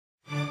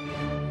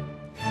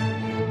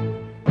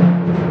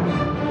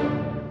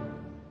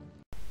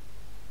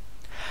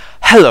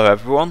Hello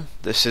everyone,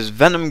 this is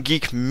Venom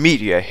Geek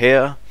Media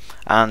here,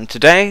 and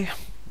today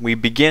we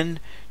begin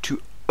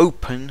to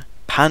open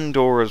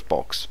Pandora's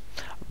box,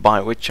 by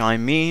which I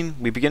mean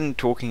we begin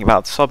talking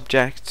about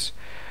subjects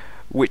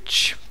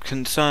which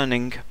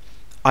concerning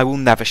I will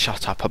never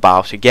shut up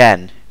about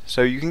again,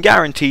 so you can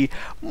guarantee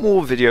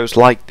more videos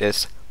like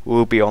this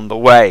will be on the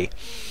way.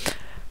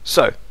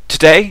 So,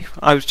 today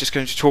I was just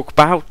going to talk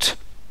about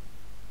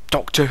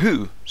Doctor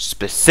Who,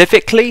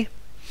 specifically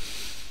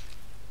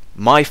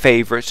my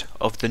favourite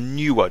of the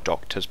newer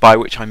Doctors, by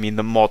which I mean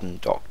the modern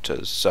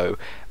Doctors. So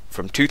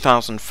from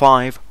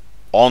 2005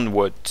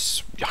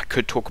 onwards, I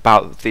could talk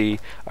about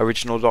the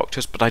original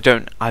Doctors, but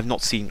I've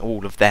not seen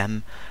all of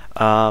them,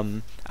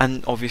 and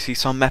obviously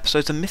some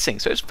episodes are missing,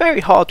 so it's very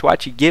hard to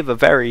actually give a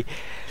very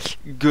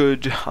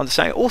good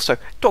understanding. Also,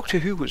 Doctor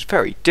Who was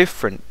very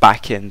different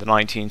back in the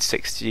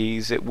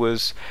 1960s. It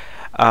was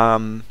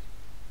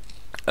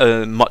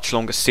a much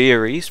longer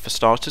series. For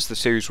starters, the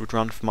series would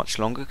run for much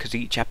longer because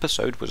each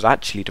episode was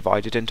actually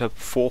divided into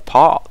 4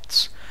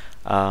 parts,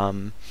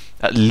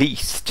 at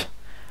least.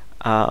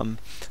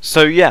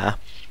 So yeah,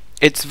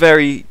 it's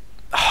very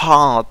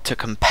hard to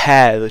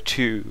compare the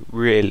two,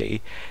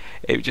 really.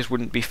 It just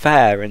wouldn't be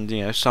fair, and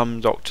you know,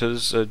 some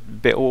Doctors are a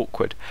bit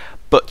awkward.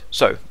 But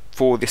so,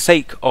 for the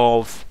sake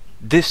of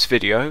this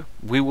video,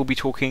 we will be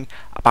talking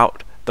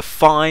about the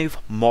 5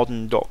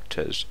 modern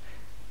Doctors.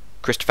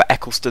 Christopher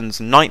Eccleston's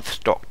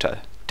 9th Doctor,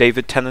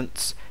 David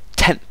Tennant's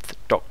 10th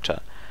Doctor,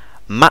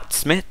 Matt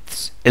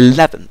Smith's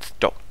 11th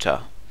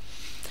Doctor,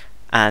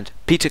 and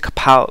Peter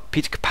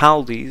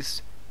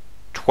Capaldi's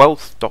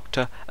 12th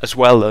Doctor, as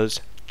well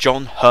as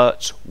John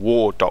Hurt's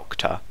War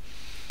Doctor.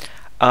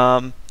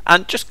 And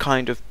just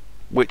kind of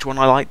which one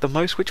I like the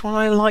most, which one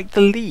I like the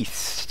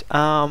least.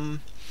 Yeah,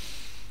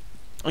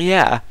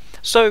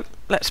 so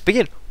let's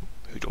begin.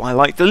 Who do I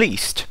like the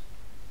least?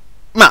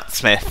 Matt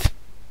Smith.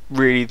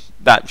 Really,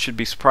 that should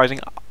be surprising.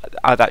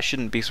 That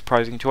shouldn't be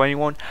surprising to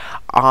anyone.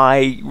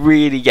 I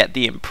really get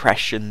the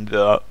impression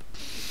that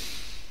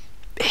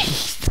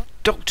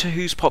Doctor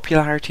Who's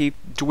popularity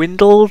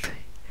dwindled.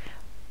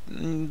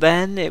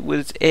 Then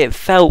it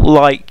felt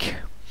like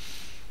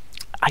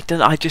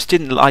I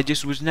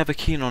just was never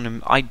keen on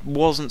him. I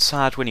wasn't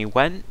sad when he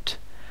went.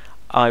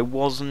 I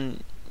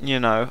wasn't,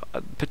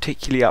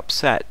 particularly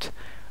upset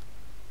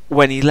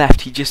when he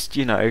left. He just,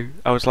 I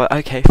was like,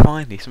 okay,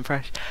 finally, some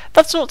fresh.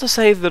 That's not to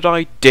say that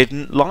I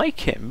didn't like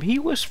him. He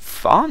was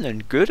fun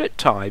and good at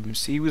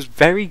times. He was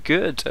very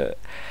good at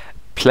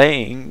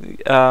playing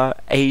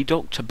a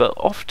Doctor, but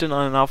often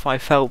enough I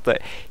felt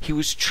that he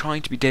was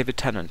trying to be David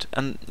Tennant,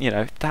 and,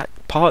 that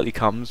partly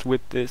comes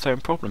with its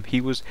own problem.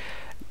 He was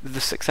the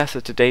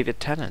successor to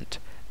David Tennant.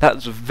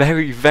 That's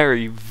very,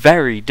 very,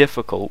 very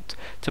difficult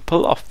to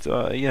pull off,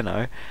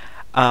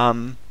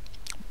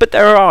 But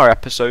there are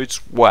episodes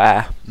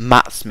where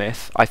Matt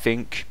Smith, I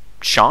think,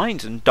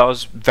 shines and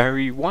does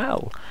very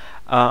well.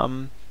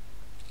 I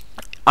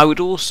would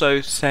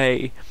also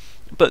say,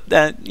 but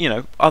then,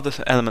 other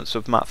elements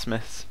of Matt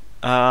Smith.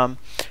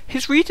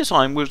 His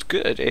redesign was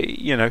good.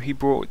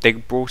 They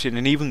brought in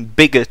an even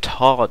bigger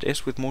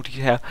TARDIS with more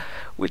detail,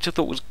 which I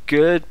thought was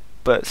good,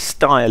 but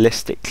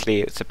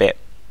stylistically it's a bit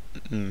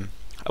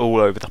all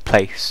over the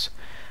place.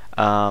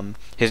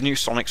 His new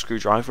sonic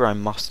screwdriver, I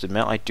must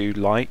admit, I do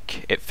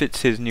like. It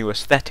fits his new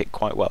aesthetic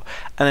quite well.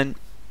 And then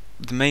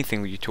the main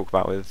thing you talk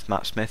about with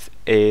Matt Smith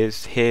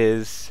is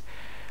his,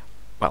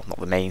 well, not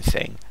the main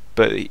thing,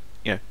 but he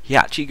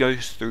actually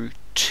goes through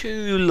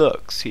 2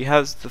 looks. He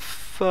has the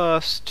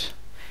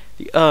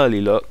early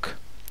look,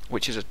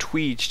 which is a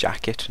tweed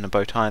jacket and a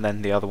bow tie, and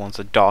then the other one's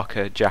a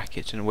darker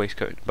jacket and a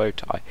waistcoat and bow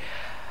tie.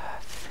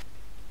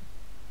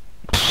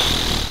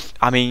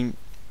 I mean,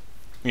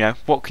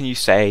 what can you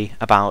say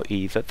about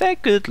either? They're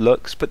good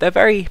looks, but they're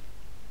very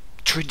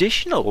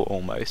traditional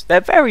almost. They're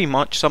very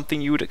much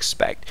something you would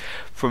expect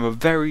from a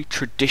very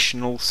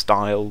traditional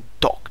style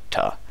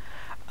Doctor.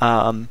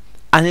 And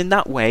in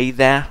that way,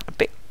 they're a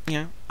bit,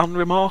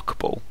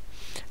 unremarkable.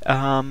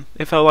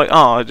 It felt like,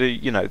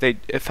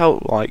 it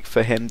felt like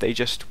for him, they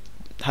just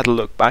had a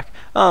look back.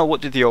 Oh,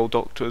 what did the old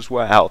Doctors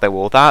wear? Oh, they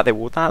wore that,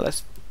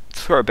 let's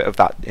throw a bit of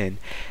that in.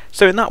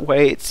 So in that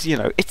way, it's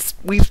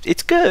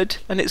it's good,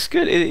 and it's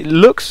good. It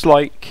looks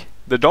like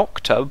the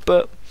Doctor,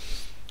 but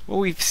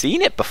we've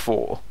seen it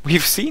before.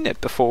 We've seen it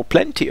before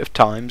plenty of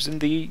times in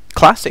the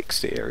classic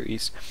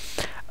series.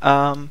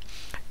 Matt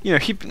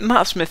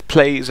Smith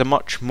plays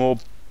a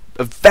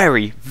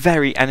very,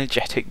 very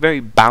energetic,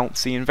 very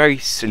bouncy, and very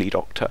silly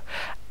Doctor.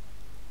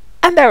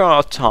 And there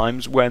are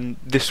times when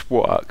this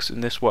works,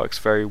 and this works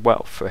very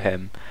well for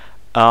him.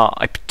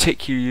 I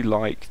particularly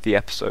like the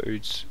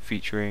episodes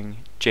featuring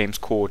James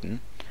Corden.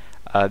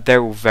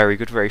 They're all very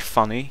good, very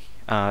funny.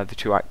 The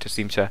 2 actors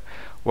seem to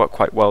work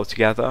quite well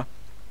together.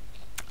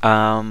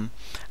 And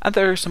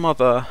there are some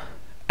other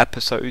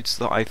episodes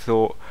that I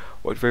thought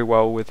worked very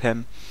well with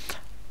him.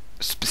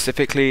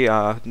 Specifically,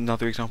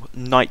 another example,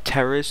 Night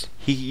Terrors.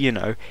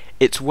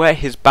 It's where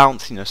his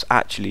bounciness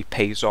actually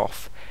pays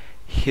off.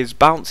 His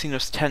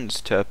bounciness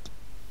tends to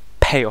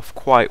pay off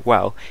quite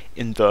well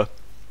in the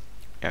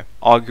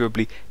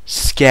arguably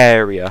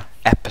scarier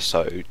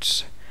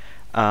episodes.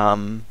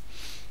 Because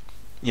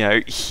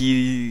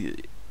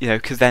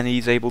then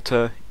he's able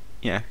to,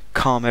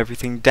 calm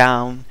everything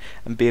down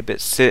and be a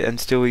bit and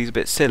still he's a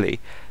bit silly.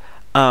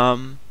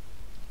 So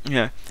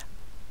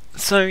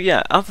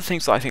yeah, other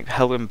things that I think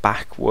held him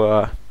back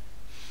were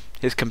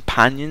his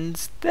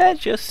companions. They're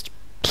just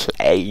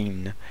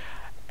plain.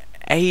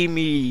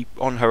 Amy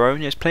on her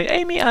own is plain.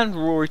 Amy and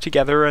Rory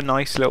together are a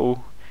nice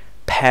little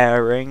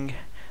pairing,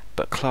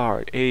 but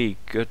Clara,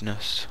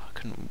 goodness, I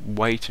couldn't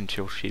wait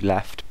until she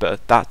left,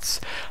 but that's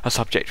a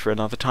subject for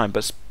another time.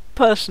 But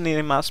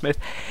personally, Matt Smith,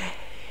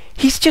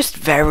 he's just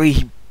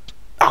very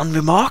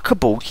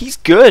unremarkable. He's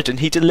good and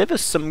he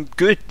delivers some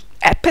good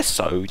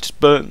episodes,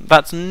 but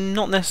that's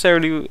not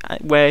necessarily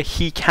where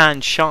he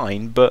can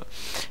shine. But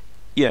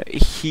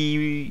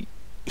he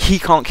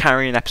can't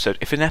carry an episode.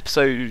 If an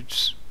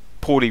episode's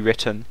poorly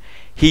written,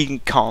 he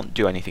can't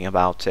do anything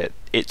about it.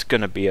 It's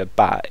gonna be a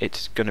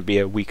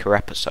weaker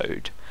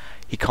episode.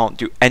 He can't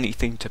do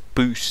anything to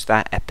boost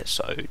that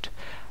episode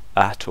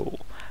at all.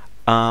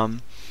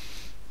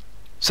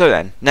 So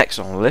then, next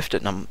on the list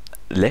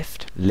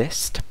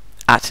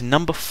at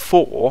number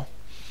 4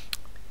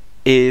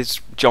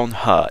 is John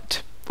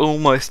Hurt,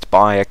 almost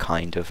by a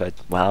kind of a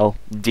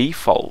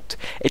default.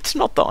 It's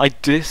not that I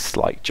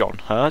dislike John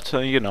Hurt,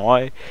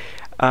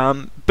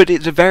 but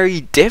it's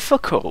very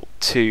difficult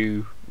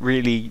to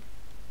really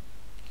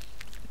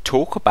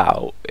talk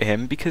about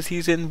him because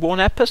he's in one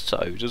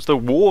episode as the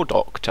War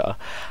Doctor.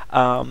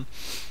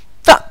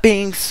 That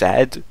being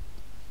said,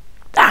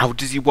 how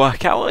does he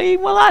work out?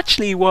 Well,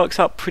 actually, he works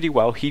out pretty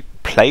well. He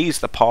plays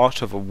the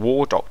part of a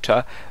War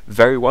Doctor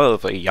very well.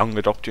 Of a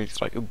younger Doctor,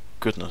 he's like, oh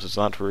goodness, is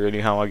that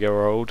really how I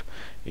grow old?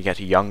 You get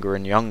younger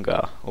and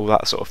younger, all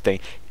that sort of thing.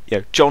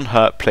 John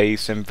Hurt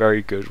plays him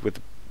very good with,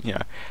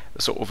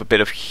 sort of a bit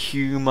of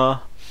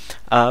humour,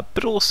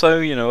 but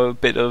also, a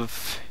bit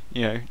of,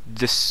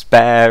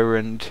 despair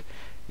and,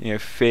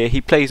 fear.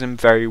 He plays him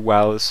very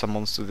well as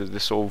someone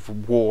this sort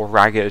of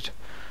war-ragged,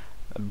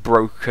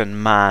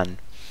 broken man.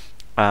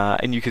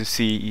 And you can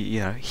see,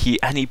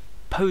 he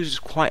poses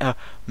quite a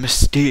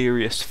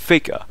mysterious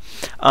figure.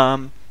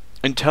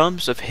 In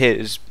terms of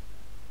his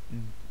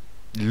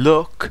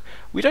look,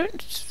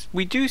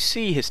 we do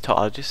see his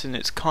TARDIS, and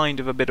it's kind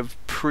of a bit of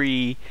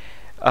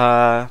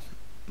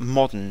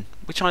modern,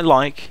 which I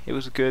like. It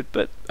was good,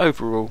 but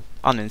overall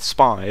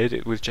uninspired.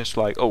 It was just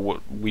like,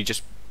 we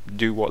just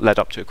do what led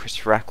up to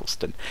Christopher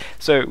Eccleston.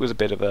 So it was a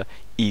bit of a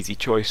easy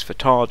choice for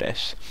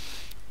TARDIS.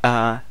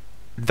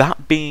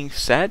 That being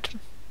said,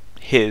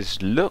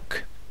 his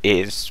look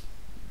is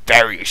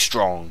very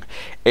strong.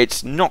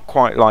 It's not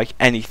quite like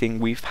anything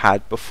we've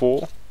had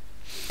before.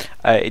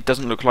 It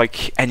doesn't look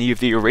like any of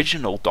the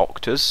original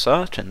Doctors,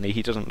 certainly.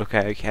 He doesn't look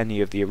like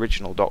any of the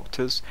original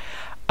Doctors.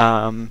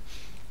 In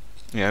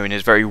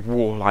his very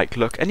warlike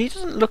look. And he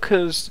doesn't look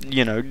as,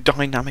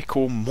 dynamic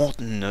or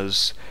modern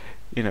as,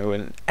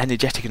 and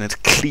energetic and as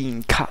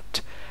clean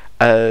cut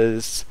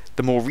as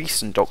the more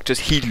recent Doctors.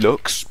 He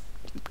looks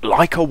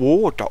like a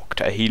War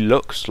Doctor. He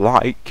looks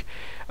like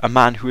a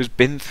man who has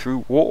been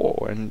through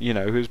war and,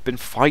 who's been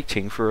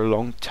fighting for a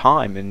long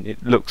time, and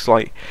it looks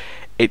like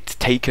it's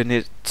taken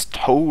its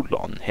toll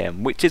on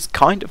him, which is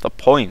kind of the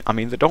point. I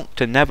mean, the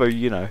Doctor never,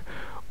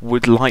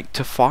 would like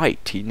to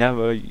fight. He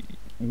never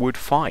would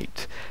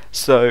fight.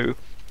 So,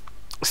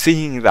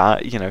 seeing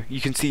that, you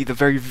can see the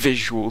very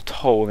visual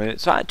toll, and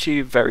it's actually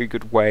a very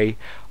good way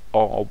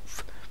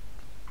of,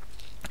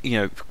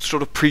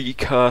 sort of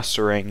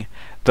precursoring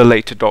the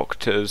later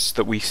Doctors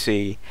that we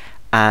see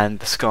and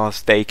the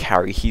scars they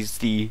carry. He's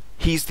the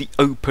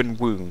open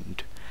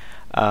wound,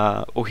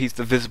 or he's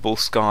the visible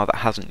scar that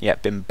hasn't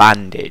yet been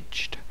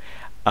bandaged,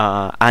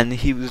 and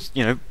he was,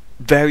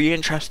 very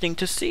interesting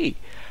to see.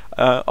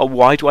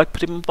 Why do I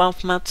put him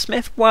above Matt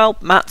Smith? Well,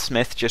 Matt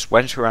Smith just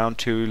went around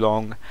too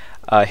long.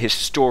 His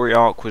story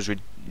arc was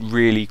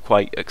really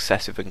quite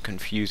excessive and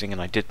confusing, and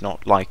I did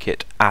not like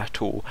it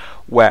at all.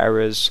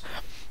 Whereas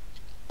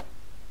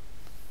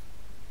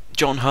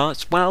John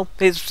Hurt, well,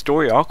 his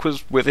story arc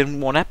was within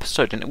one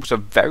episode, and it was a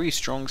very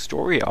strong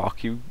story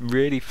arc. You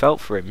really felt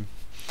for him.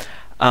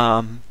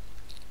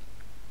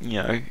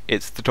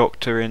 It's the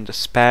Doctor in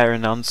despair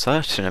and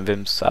uncertain of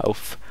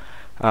himself.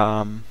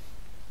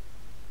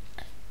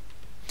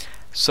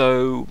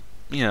 So,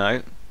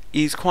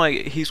 he's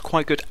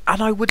quite good,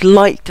 and I would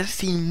like to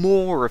see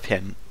more of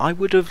him. I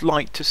would have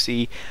liked to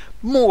see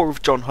more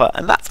of John Hurt,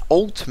 and that's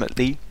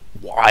ultimately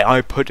why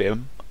I put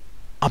him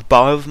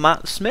above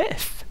Matt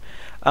Smith.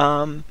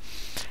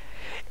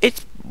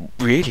 It's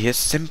really as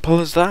simple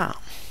as that.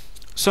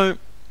 So,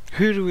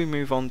 who do we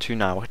move on to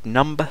now? At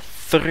number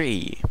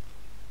 3,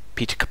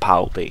 Peter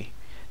Capaldi.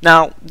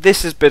 Now,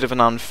 this is a bit of an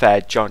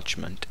unfair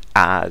judgment,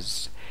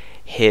 as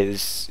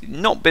he's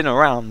not been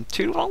around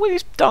too long. Well,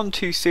 he's done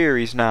 2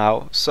 series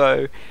now,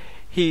 so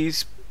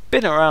he's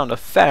been around a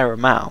fair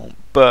amount,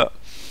 but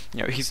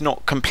he's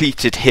not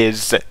completed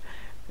his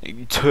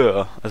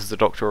tour as the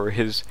Doctor, or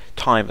his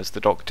time as the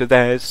Doctor.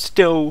 There's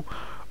still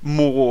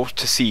more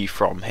to see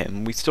from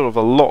him. We still have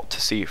a lot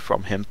to see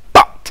from him,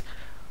 but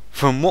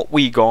from what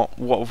we got,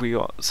 what have we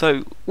got?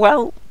 So,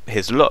 well,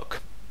 his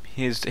look.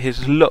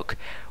 His look.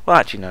 Well,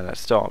 actually, no,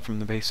 let's start from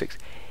the basics.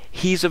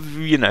 He's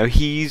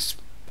he's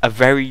a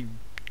very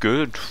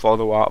good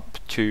follow-up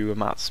to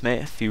Matt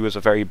Smith. He was a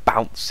very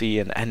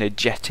bouncy and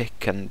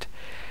energetic and,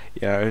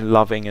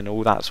 loving and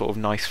all that sort of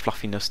nice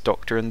fluffiness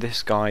Doctor, and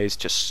this guy is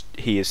just,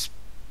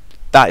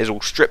 that is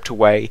all stripped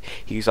away.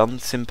 He's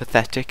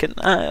unsympathetic, and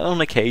on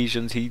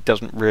occasions he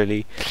doesn't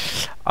really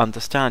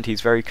understand.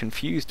 He's very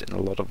confused in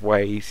a lot of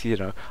ways,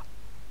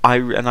 I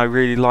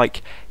really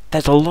like,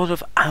 there's a lot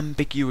of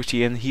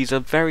ambiguity, and he's a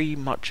very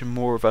much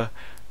more of a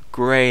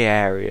grey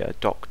area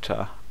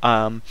Doctor.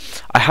 I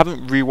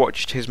haven't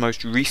rewatched his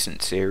most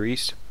recent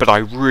series, but I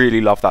really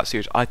love that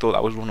series. I thought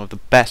that was one of the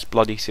best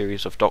bloody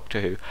series of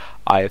Doctor Who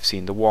I have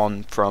seen. The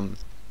one from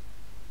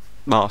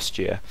last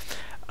year.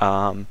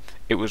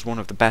 It was one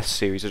of the best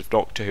series of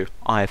Doctor Who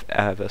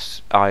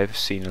I've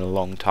seen in a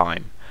long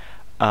time.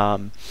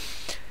 And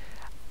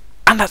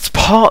that's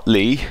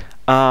partly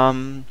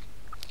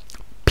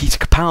Peter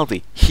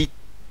Capaldi. He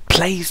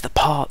plays the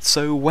part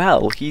so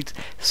well. He's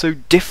so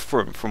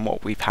different from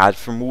what we've had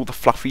from all the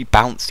fluffy,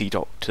 bouncy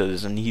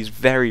Doctors, and he's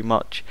very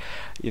much,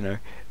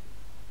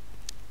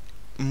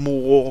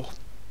 more,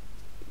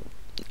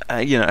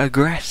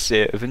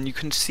 aggressive, and you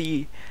can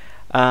see,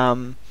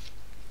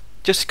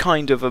 just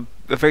kind of a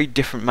very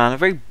different man, a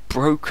very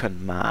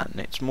broken man.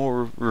 It's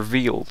more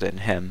revealed in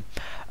him.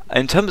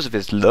 In terms of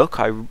his look,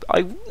 I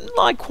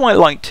quite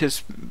liked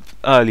his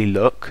early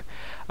look.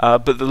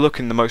 But the look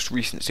in the most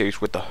recent series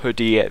with the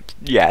hoodie, it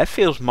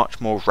feels much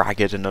more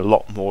ragged and a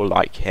lot more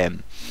like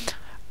him.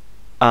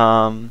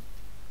 And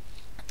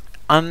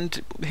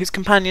his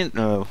companion,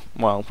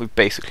 well, we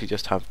basically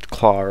just have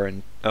Clara,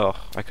 and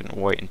I couldn't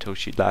wait until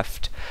she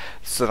left,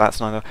 so that's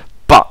neither.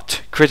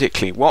 But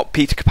critically, what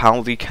Peter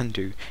Capaldi can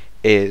do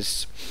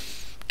is,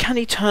 can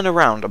he turn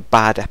around a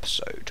bad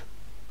episode?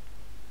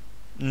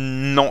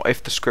 Not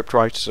if the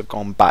scriptwriters have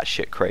gone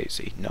batshit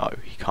crazy. No,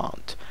 he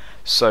can't.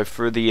 So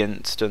for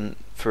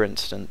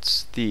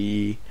instance,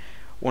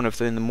 one of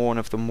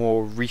the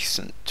more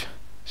recent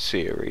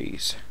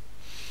series,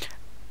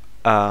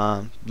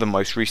 the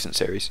most recent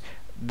series,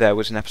 there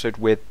was an episode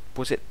with,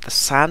 was it the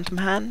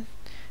Sandman,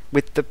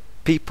 with the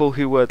people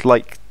who were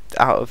like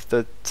out of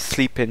the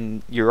sleep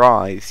in your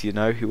eyes,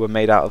 who were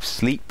made out of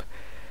sleep.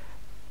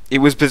 It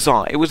was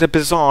bizarre. It was a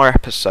bizarre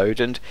episode,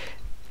 and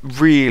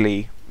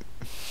really,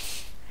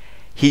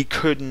 he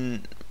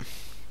couldn't.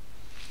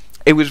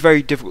 It was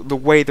very difficult, the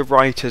way the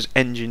writers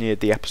engineered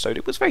the episode.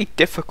 It was very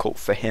difficult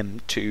for him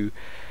to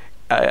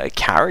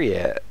carry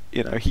it.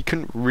 He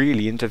couldn't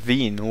really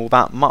intervene all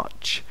that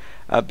much.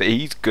 But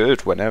he's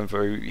good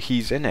whenever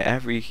he's in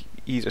it.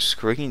 He's a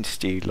screen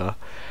stealer,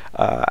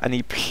 and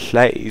he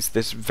plays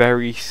this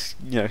very,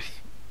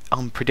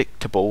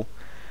 unpredictable,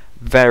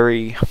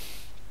 very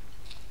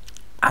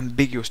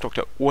ambiguous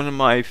Doctor. Two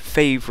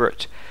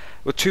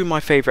of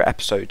my favourite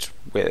episodes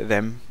with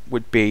him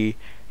would be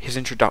his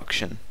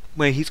introduction,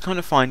 where he's kind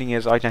of finding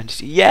his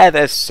identity. Yeah,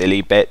 there's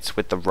silly bits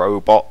with the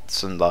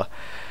robots and the,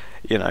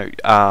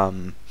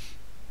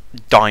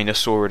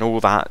 dinosaur and all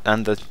that,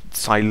 and the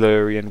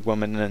Silurian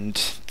woman and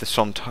the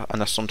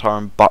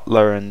Sontaran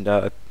butler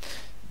and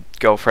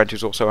girlfriend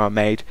who's also a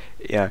maid.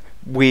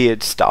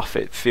 Weird stuff.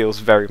 It feels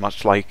very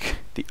much like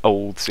the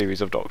old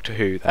series of Doctor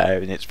Who there,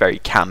 and it's very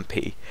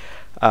campy.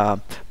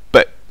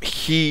 But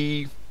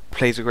he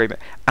plays a great bit,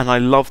 and I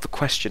love the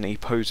question he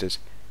poses: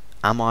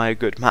 am I a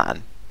good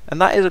man? And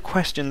that is a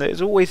question that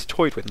is always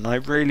toyed with, and I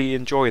really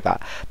enjoy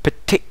that.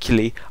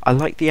 Particularly, I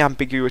like the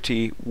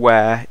ambiguity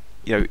where,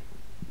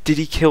 did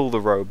he kill the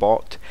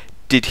robot?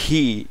 Did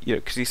he,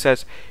 because he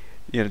says,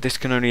 this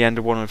can only end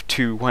one of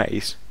two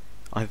ways.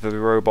 Either the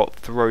robot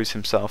throws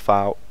himself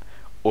out,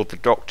 or the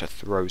Doctor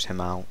throws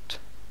him out.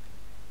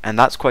 And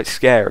that's quite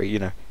scary,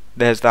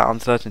 There's that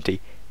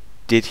uncertainty.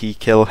 Did he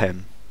kill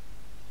him?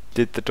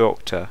 Did the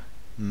Doctor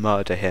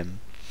murder him?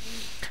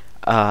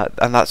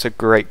 And that's a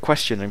great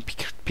question, and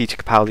Peter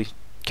Capaldi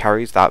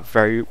carries that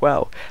very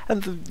well.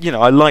 And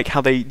I like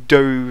how they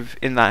dove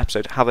in that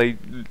episode, how they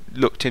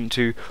looked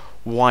into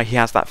why he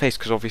has that face,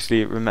 because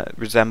obviously it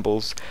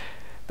resembles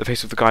the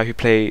face of the guy who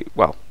played,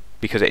 well,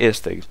 because it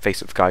is the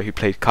face of the guy who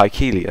played Kai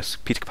Kelius.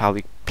 Peter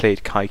Capaldi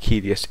played Kai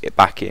Kelius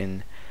back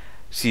in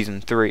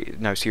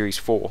series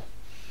 4.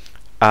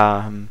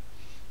 And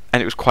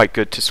it was quite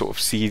good to sort of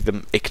see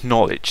them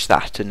acknowledge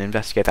that and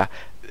investigate that.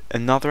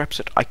 Another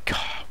episode,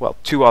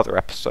 two other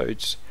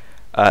episodes.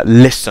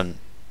 Listen,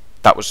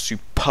 that was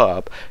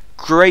superb.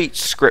 Great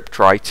script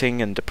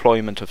writing and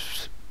deployment of,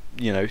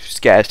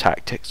 scare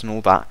tactics and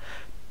all that.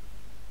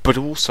 But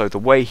also the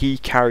way he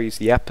carries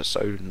the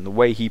episode and the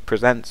way he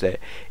presents it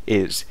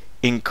is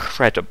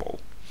incredible.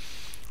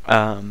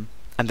 And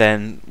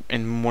then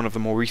in one of the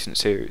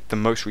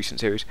most recent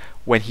series,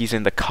 when he's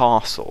in the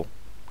castle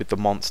with the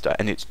monster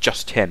and it's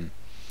just him.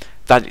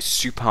 That is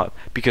superb,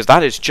 because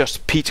that is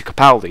just Peter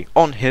Capaldi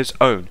on his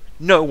own,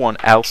 no one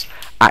else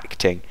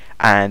acting,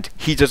 and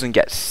he doesn't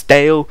get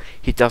stale,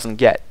 he doesn't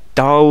get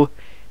dull,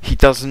 he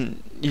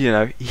doesn't,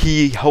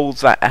 he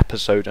holds that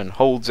episode and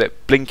holds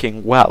it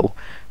blinking well,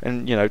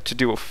 and to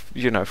do a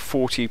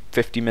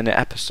 40-50 minute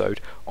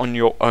episode on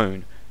your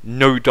own,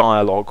 no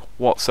dialogue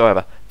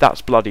whatsoever,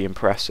 that's bloody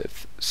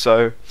impressive.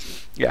 So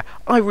yeah,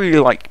 I really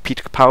like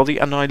Peter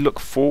Capaldi, and I look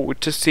forward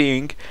to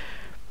seeing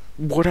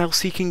what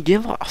else he can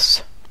give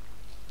us.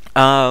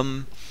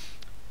 And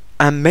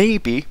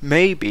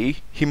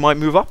maybe he might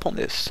move up on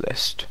this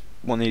list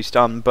when he's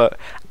done, but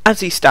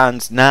as he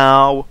stands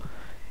now,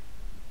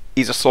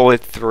 he's a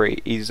solid 3.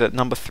 He's at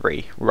number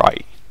 3,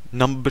 right?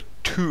 Number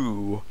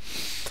 2.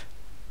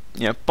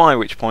 By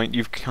which point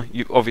you've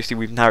obviously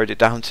we've narrowed it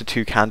down to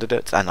 2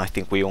 candidates, and I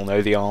think we all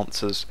know the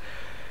answers.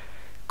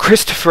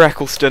 Christopher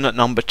Eccleston at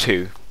number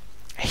 2.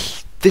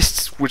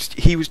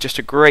 He was just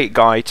a great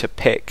guy to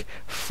pick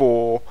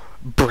for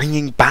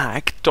bringing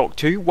back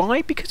Doctor Who.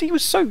 Why? Because he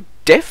was so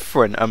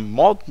different and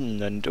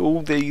modern and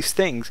all these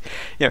things.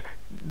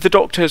 The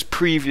Doctor has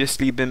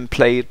previously been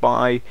played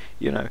by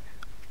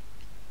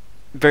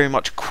very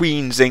much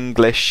Queen's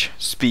English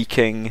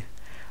speaking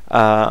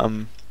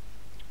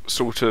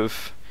sort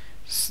of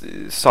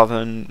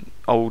southern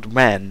old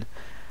men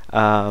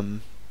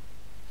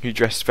who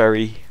dress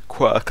very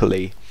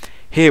quirkily.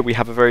 Here we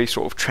have a very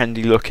sort of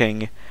trendy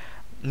looking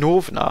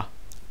northerner,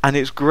 and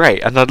it's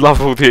great, and I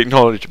love all the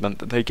acknowledgement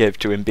that they give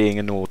to him being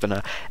a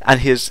northerner,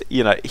 and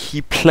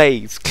he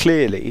plays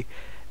clearly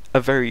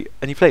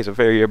he plays a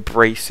very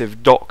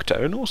abrasive Doctor,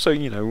 and also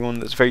one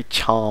that's very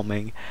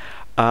charming,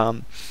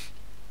 and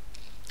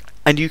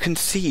you can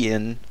see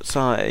in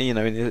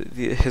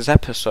his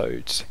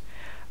episodes,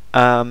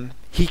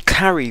 he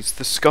carries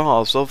the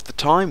scars of the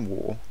Time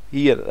War.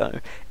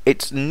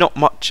 It's not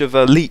much of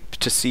a leap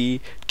to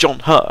see John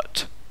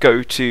Hurt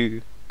go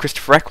to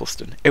Christopher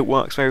Eccleston. It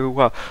works very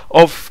well.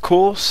 Of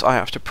course, I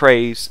have to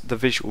praise the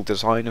visual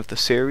design of the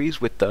series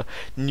with the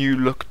new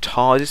look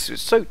TARDIS.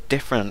 It's so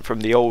different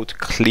from the old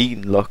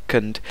clean look,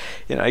 and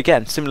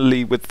again,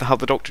 similarly with how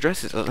the Doctor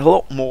dresses, it's a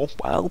lot more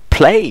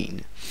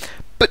plain,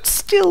 but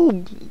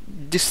still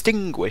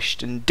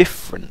distinguished and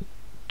different,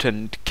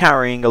 and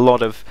carrying a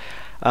lot of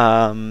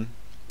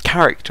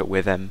character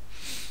with him.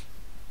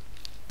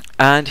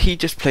 And he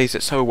just plays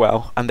it so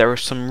well, and there are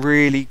some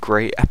really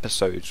great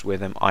episodes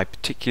with him. I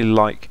particularly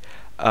like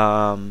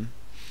Boomtown.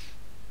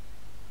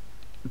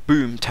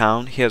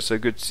 He has a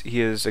good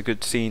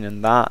scene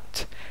in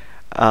that.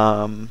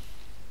 Bad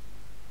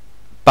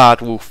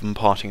Wolf and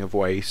Parting of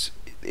Ways.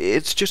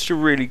 It's just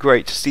really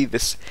great to see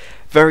this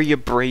very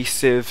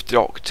abrasive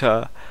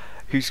Doctor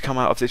who's come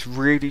out of this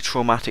really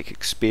traumatic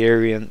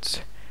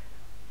experience,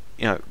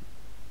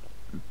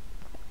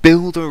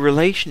 build a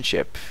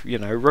relationship.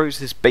 Rose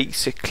is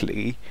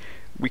basically,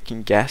 we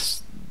can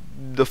guess,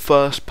 the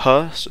first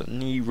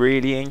person he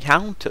really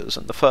encounters,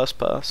 and the first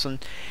person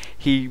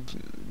he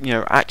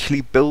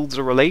actually builds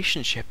a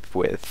relationship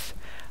with,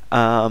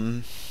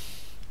 and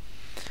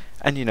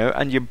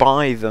you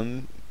buy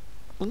them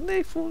when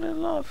they fall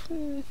in love.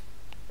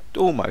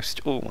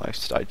 Almost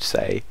I'd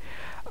say,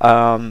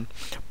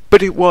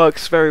 but it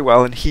works very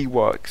well, and he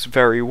works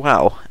very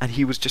well, and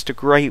he was just a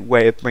great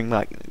way of bringing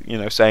that,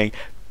 saying,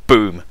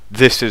 boom,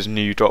 this is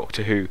new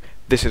Doctor Who,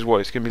 this is what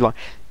it's going to be like.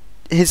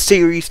 His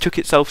series took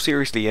itself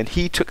seriously, and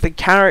he took the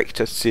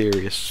character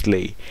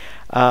seriously,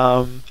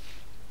 and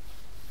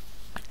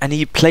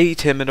he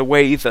played him in a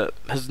way that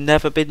has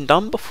never been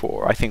done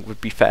before, I think would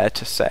be fair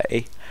to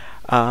say.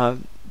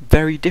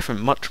 Very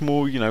different, much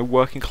more,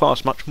 working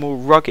class, much more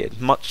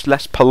rugged, much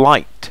less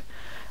polite.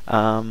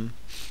 So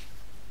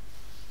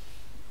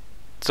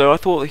I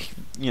thought,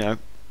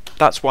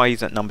 that's why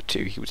he's at number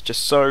 2. He was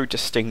just so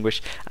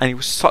distinguished, and he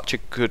was such a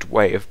good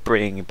way of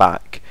bringing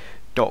back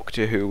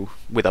Doctor Who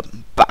with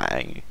a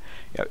bang.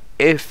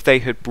 If they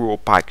had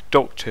brought back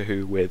Doctor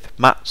Who with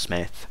Matt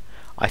Smith,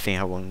 I think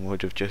everyone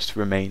would have just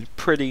remained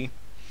pretty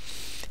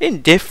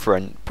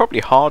indifferent.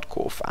 Probably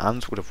hardcore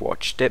fans would have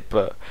watched it,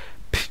 but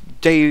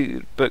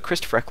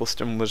Christopher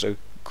Eccleston was a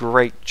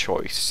great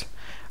choice,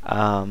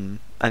 and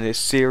his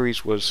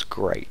series was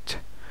great.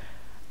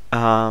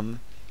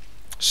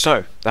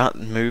 So that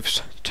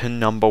moves to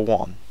number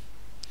 1.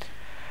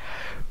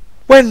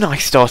 When I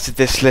started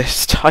this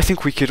list, I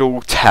think we could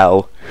all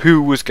tell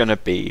who was going to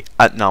be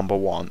at number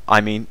 1. I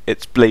mean,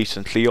 it's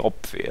blatantly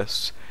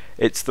obvious.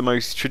 It's the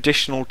most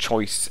traditional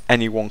choice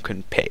anyone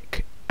can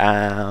pick,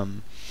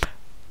 and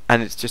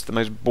it's just the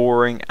most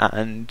boring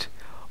and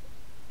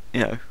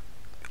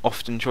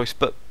often choice,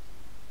 but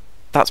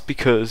that's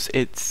because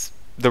it's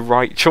the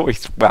right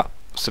choice. Well,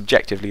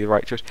 subjectively the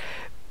right choice,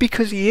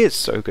 because he is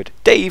so good.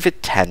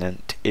 David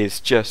Tennant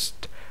is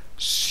just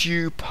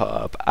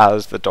superb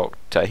as the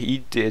Doctor.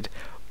 He did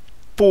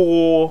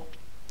 4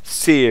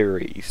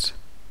 series.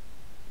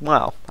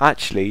 Well,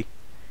 actually,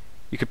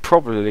 you could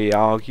probably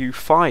argue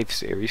 5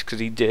 series, because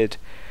he did...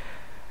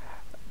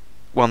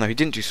 Well, no, he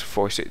didn't do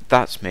 4 series.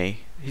 That's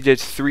me. He did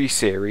 3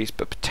 series,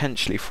 but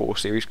potentially 4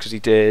 series, because he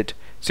did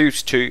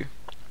Series 2,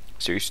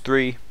 Series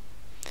 3,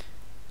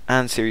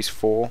 and Series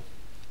 4.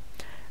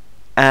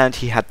 And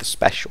he had the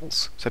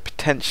specials, so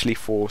potentially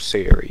 4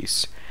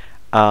 series.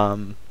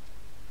 And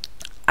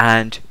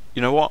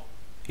you know what?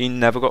 He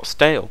never got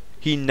stale.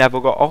 He never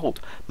got old.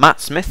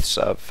 Matt Smith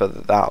served for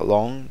that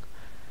long,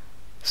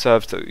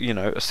 served, you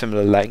know, a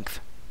similar length.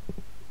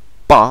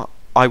 But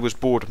I was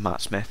bored of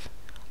Matt Smith.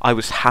 I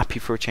was happy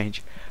for a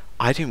change.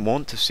 I didn't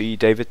want to see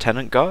David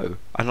Tennant go,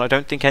 and I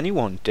don't think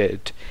anyone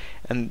did.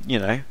 And you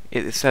know,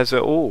 it says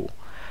it all.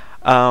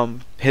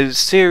 His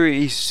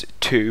series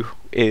 2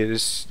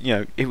 is, you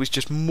know, it was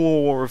just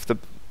more of the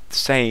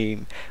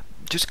same,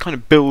 just kind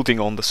of building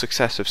on the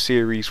success of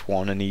series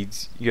 1, and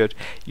you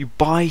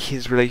buy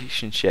his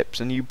relationships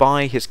and you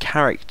buy his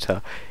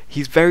character.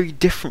 He's very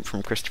different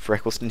from Christopher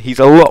Eccleston. He's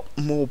a lot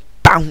more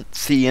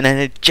bouncy and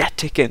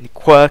energetic and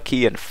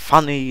quirky and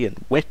funny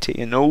and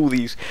witty and all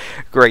these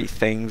great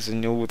things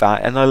and all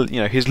that. And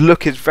you know, his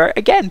look is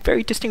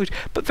very distinguished,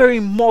 but very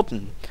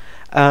modern.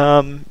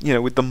 You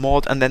know, with the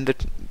mod and then the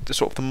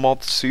sort of the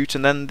mod suit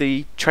and then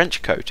the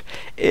trench coat.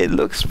 It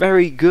looks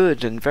very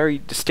good and very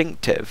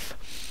distinctive,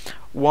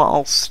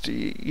 whilst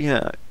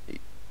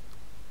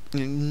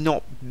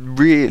not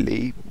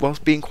really,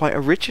 whilst being quite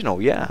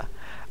original. Yeah.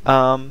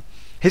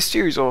 His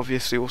series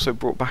obviously also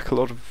brought back a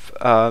lot of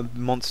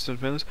monsters and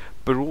villains,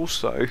 but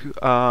also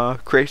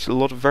created a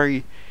lot of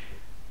very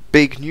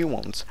big new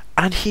ones.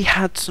 And he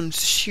had some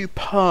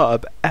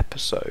superb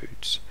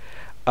episodes.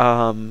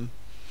 You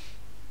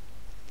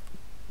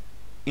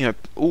know,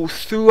 all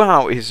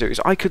throughout his series.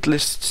 I'll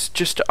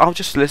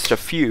just list a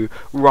few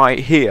right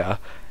here.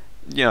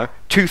 You know,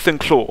 Tooth and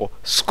Claw,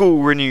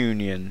 School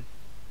Reunion,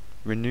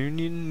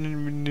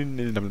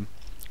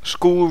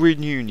 School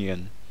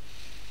Reunion,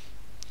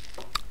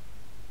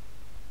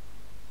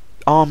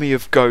 Army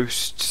of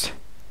Ghosts,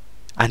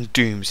 and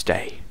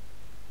Doomsday.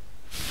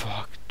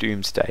 Fuck,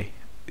 Doomsday.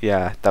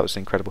 Yeah, that was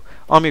incredible.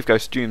 Army of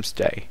Ghosts,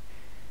 Doomsday,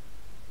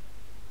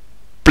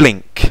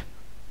 Blink,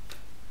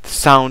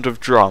 Sound of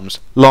Drums,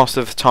 Last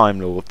of the Time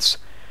Lords.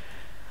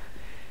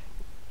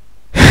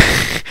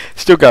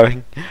 Still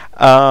going.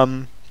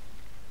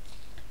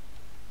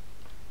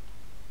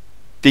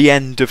 The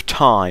End of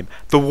Time,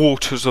 The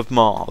Waters of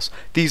Mars.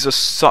 These are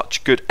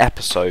such good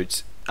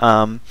episodes.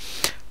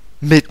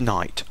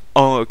 Midnight.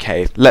 Oh,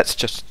 okay.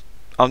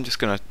 I'm just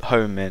gonna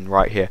home in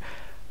right here.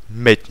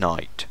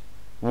 Midnight.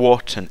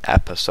 What an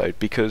episode,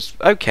 because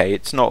okay,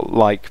 it's not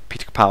like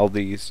Peter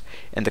Capaldi's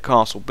in the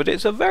castle, but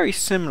it's a very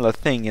similar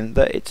thing in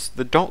that it's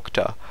the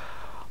Doctor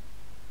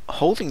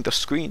holding the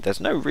screen.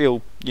 There's no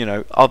real, you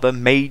know, other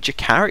major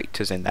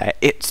characters in there.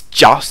 It's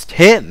just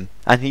him,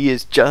 and he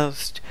is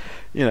just,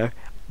 you know,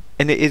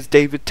 and it is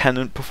David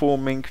Tennant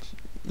performing,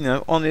 you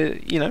know,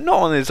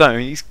 not on his own.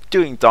 He's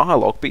doing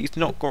dialogue, but he's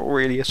not got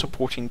really a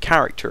supporting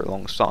character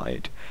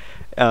alongside.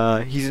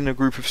 He's in a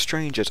group of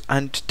strangers,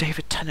 and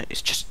David Tennant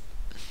is just,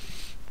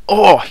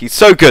 oh, he's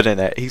so good in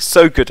it. He's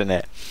so good in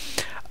it.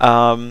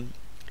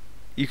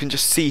 You can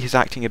just see his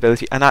acting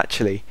ability, and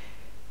actually,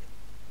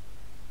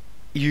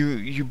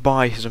 you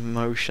buy his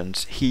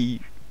emotions.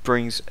 He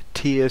brings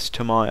tears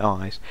to my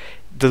eyes.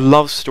 The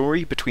love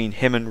story between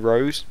him and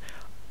Rose,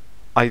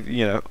 I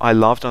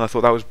loved, and I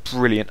thought that was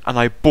brilliant, and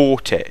I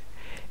bought it.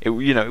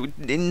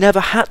 It never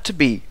had to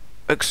be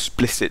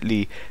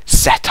explicitly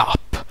set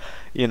up,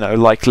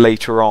 like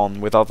later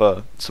on with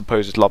other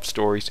supposed love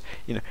stories.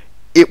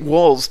 It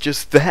was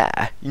just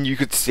there, and you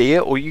could see it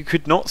or you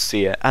could not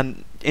see it.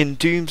 And in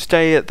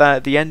Doomsday,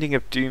 the ending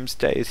of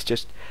Doomsday is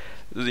just,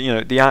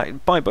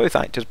 by both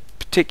actors,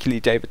 particularly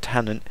David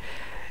Tennant.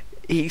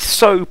 He's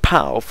so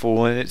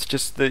powerful, and it's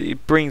just that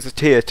it brings a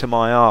tear to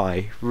my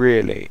eye.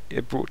 Really,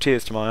 it brought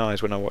tears to my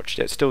eyes when I watched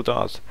it. It still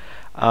does.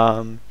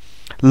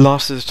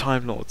 Last of the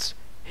Time Lords,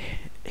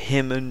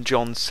 him and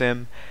John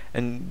Sim,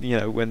 and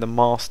when the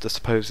Master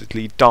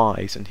supposedly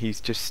dies, and he's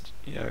just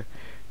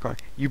crying.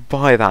 You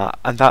buy that,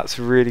 and that's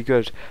really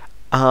good.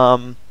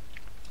 And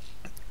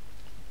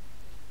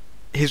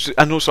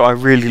also I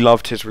really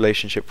loved his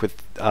relationship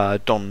with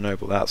Don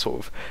Noble. That sort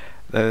of.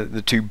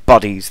 The two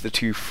buddies, the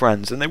two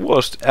friends, and it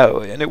was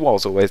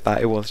always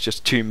that. It was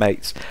just two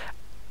mates,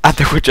 and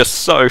they were just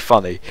so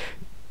funny.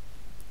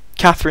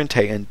 Catherine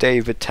Tate and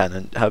David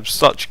Tennant have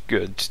such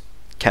good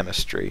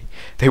chemistry.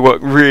 They work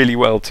really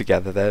well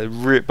together. They're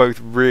both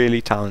really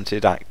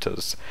talented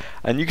actors,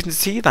 and you can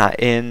see that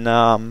in.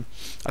 I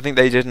think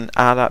they did an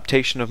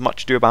adaptation of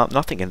Much Ado About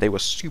Nothing, and they were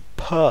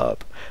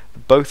superb,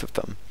 both of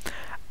them.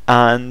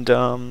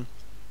 And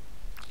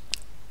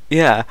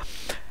yeah.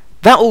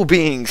 That all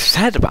being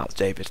said about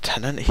David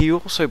Tennant, he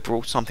also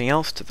brought something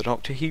else to the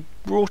Doctor. He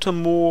brought a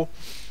more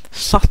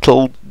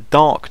subtle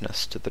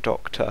darkness to the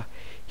Doctor.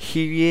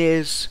 He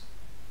is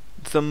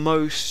the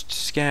most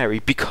scary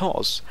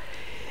because,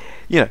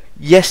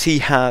 yes, he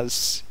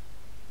has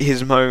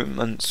his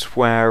moments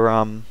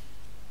where,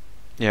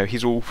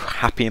 he's all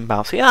happy and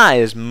bouncy. That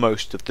is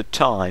most of the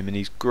time, and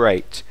he's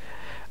great.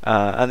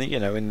 And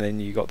then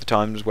you got the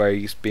times where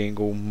he's being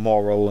all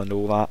moral and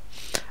all that.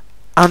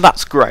 And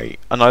that's great,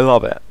 and I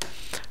love it.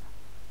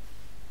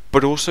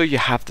 But also you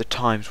have the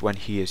times when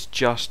he is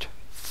just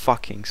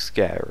fucking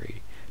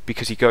scary,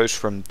 because he goes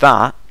from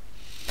that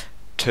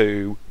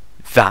to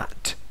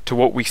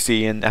what we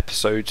see in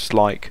episodes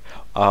like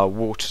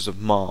Waters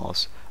of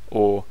Mars,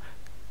 or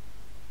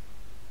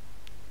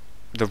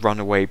the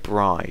Runaway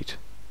Bride,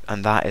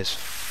 and that is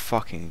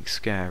fucking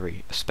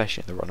scary,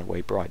 especially in the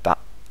Runaway Bride. That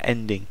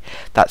ending,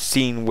 that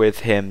scene with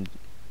him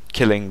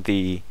killing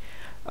the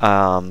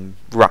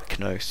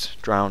Rachnos,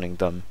 drowning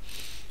them,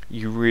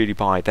 you really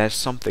buy there's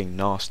something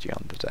nasty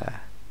under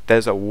there.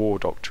 There's a war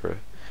doctor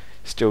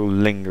still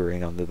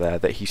lingering under there,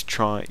 that he's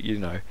trying,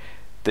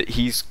 that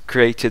he's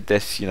created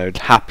this,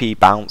 happy,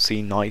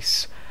 bouncy,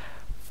 nice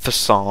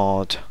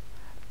facade,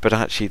 but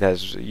actually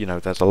there's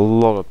a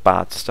lot of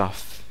bad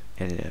stuff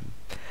in him.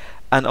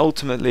 And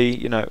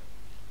ultimately,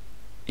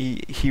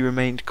 he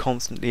remained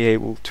constantly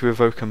able to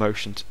evoke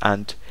emotions,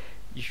 and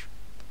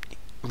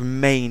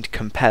remained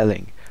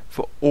compelling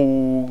for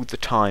all the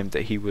time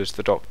that he was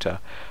the Doctor.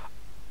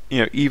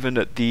 Even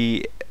at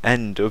the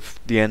end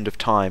of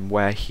time,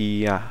 where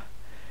he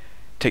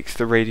takes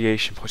the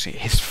radiation poisoning,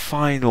 his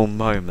final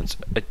moments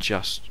are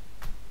just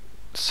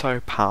so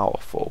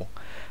powerful,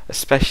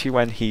 especially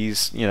when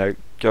he's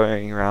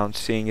going around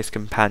seeing his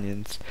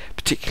companions,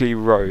 particularly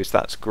Rose.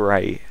 That's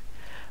great.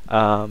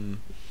 And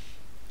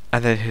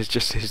then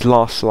his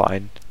last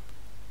line,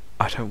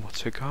 "I don't want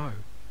to go."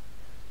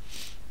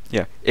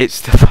 Yeah,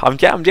 it's I'm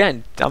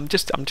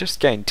just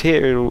getting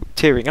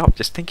tearing up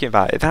just thinking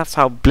about it. That's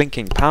how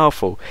blinking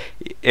powerful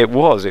it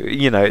was.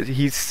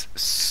 He's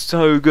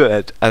so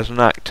good as an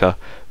actor,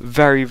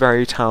 very,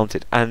 very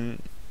talented,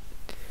 and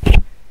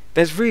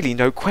there's really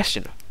no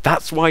question.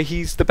 That's why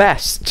he's the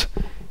best.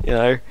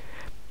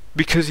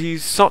 Because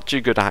he's such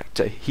a good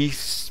actor.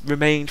 He's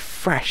remained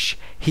fresh.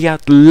 He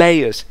had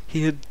layers.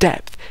 He had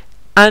depth,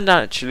 and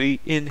actually,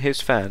 in his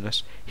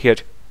fairness, he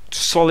had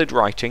solid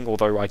writing,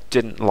 although I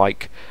didn't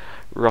like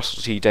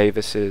Russell T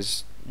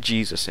Davis's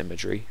Jesus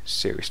imagery.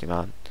 Seriously,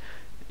 man,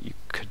 you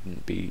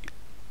couldn't be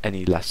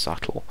any less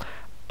subtle.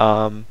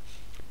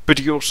 But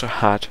he also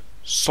had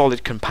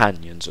solid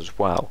companions as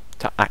well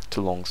to act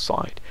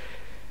alongside.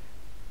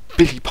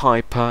 Billie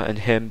Piper and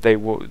him,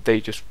 they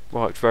just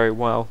worked very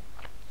well.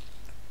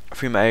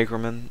 Frima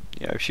Egerman,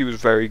 she was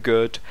very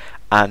good,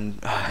 and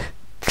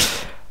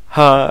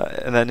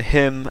and then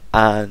him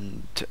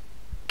and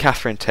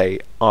Catherine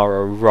Tate are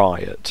a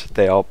riot.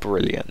 They are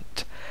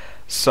brilliant.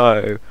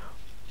 So,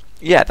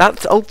 yeah,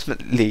 that's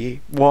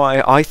ultimately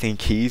why I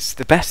think he's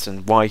the best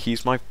and why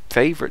he's my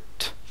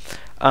favourite.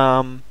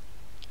 But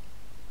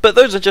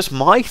those are just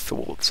my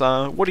thoughts.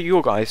 What are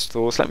your guys'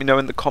 thoughts? Let me know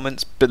in the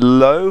comments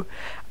below,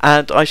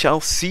 and I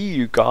shall see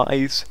you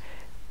guys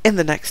in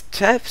the next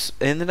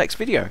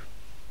video.